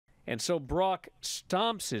And so Brock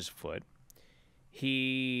stomps his foot.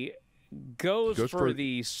 He goes for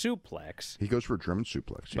the suplex. He goes for a German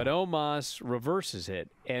suplex. But Omos reverses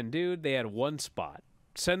it. And, dude, they had one spot.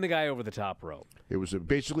 Send the guy over the top rope. It was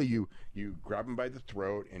basically you grab him by the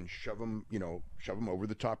throat and shove him over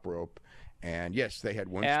the top rope. And yes, they had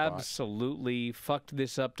one spot. Absolutely fucked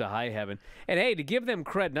this up to high heaven. And hey, to give them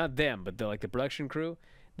credit, not them, but the production crew,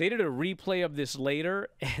 they did a replay of this later,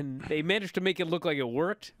 and they managed to make it look like it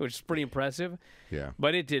worked, which is pretty impressive. Yeah.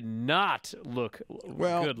 But it did not look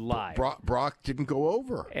good live. Brock didn't go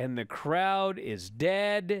over, and the crowd is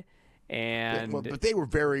dead. And but they were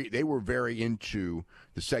very into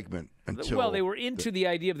the segment until they were into the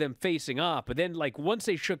idea of them facing off, but then once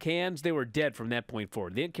they shook hands, they were dead from that point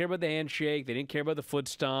forward. They didn't care about the handshake, they didn't care about the foot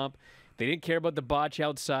stomp, they didn't care about the botch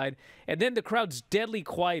outside, and then the crowd's deadly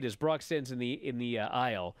quiet as Brock stands in the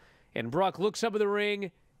aisle, and Brock looks up at the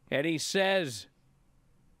ring and he says,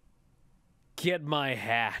 "Get my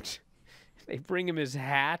hat." They bring him his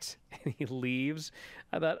hat, and he leaves.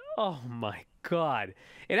 I thought, oh, my God.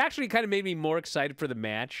 It actually kind of made me more excited for the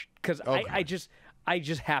match because I just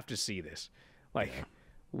have to see this.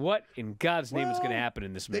 What in God's name is going to happen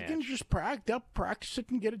in this match? They can just practice it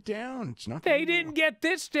and get it down. It's not. They didn't get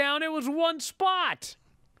this down. It was one spot.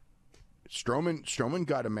 Strowman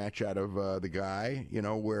got a match out of the guy,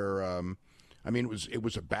 where, it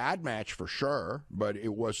was a bad match for sure, but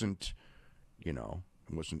it wasn't,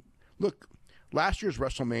 Look, last year's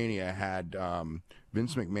WrestleMania had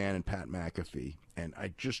Vince McMahon and Pat McAfee, and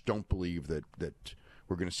I just don't believe that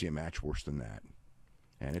we're going to see a match worse than that.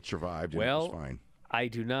 And it survived, and it was fine. I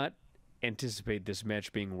do not anticipate this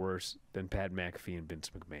match being worse than Pat McAfee and Vince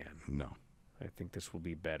McMahon. No. I think this will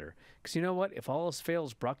be better. Because you know what? If all else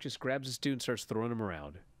fails, Brock just grabs his dude and starts throwing him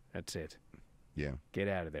around. That's it. Yeah. Get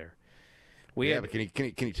out of there. But can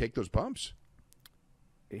he take those bumps?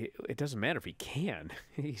 It doesn't matter if he can.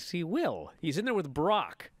 He will. He's in there with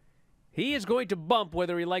Brock. He is going to bump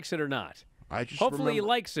whether he likes it or not. Hopefully he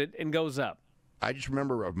likes it and goes up. I just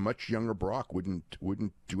remember a much younger Brock wouldn't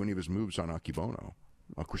do any of his moves on Akibono.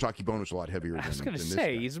 Of course, Akibono's a lot heavier than this guy. I was going to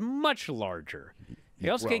say, he's much larger.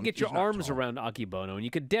 You also can't get your arms around Akibono, and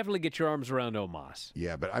you could definitely get your arms around Omos.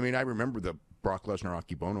 Yeah, but I remember the Brock Lesnar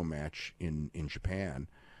Akibono match in Japan.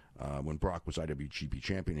 When Brock was IWGP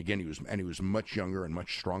champion. Again, he was much younger and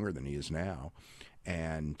much stronger than he is now,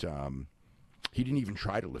 and he didn't even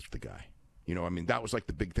try to lift the guy. That was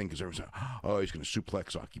the big thing because everyone was he's going to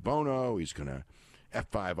suplex Akibono, he's going to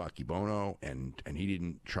F5 Akibono, and he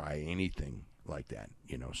didn't try anything like that.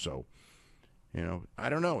 So I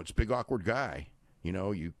don't know. It's a big awkward guy.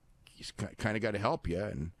 He's kind of got to help you,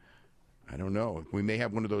 and I don't know. We may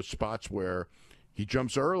have one of those spots where he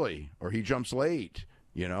jumps early or he jumps late.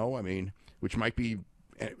 Which might be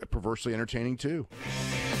perversely entertaining too.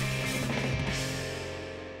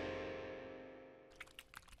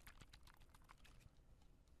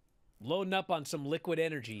 Loading up on some liquid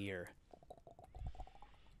energy here.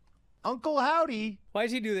 Uncle Howdy. Why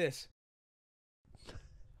does he do this?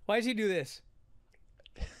 Why does he do this?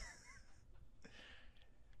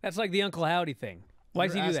 That's like the Uncle Howdy thing. Why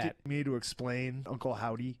does he do that? Me to explain Uncle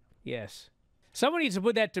Howdy? Yes. Someone needs to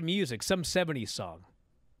put that to music, some 70s song.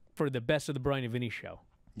 For the best of the Bryan and Vinny show.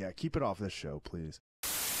 Yeah, keep it off this show, please.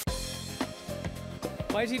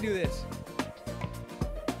 Why does he do this?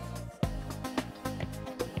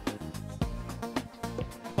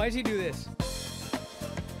 Why does he do this?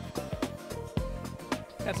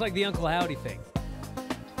 That's like the Uncle Howdy thing.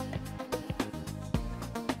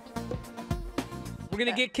 We're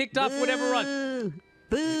going to get kicked off whatever run.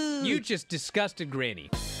 Boo! You just disgusted Granny.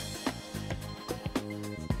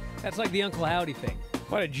 That's like the Uncle Howdy thing.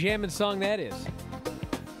 What a jamming song that is.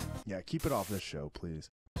 Yeah, keep it off this show, please.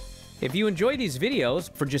 If you enjoy these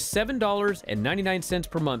videos, for just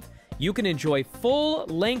 $7.99 per month, you can enjoy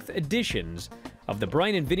full-length editions of The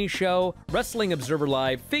Bryan and Vinny Show, Wrestling Observer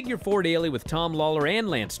Live, Figure 4 Daily with Tom Lawler and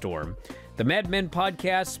Lance Storm, the Mad Men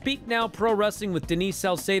Podcast, Speak Now Pro Wrestling with Denise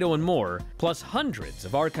Salcedo, and more, plus hundreds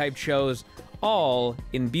of archived shows, all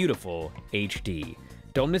in beautiful HD.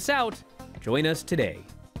 Don't miss out. Join us today.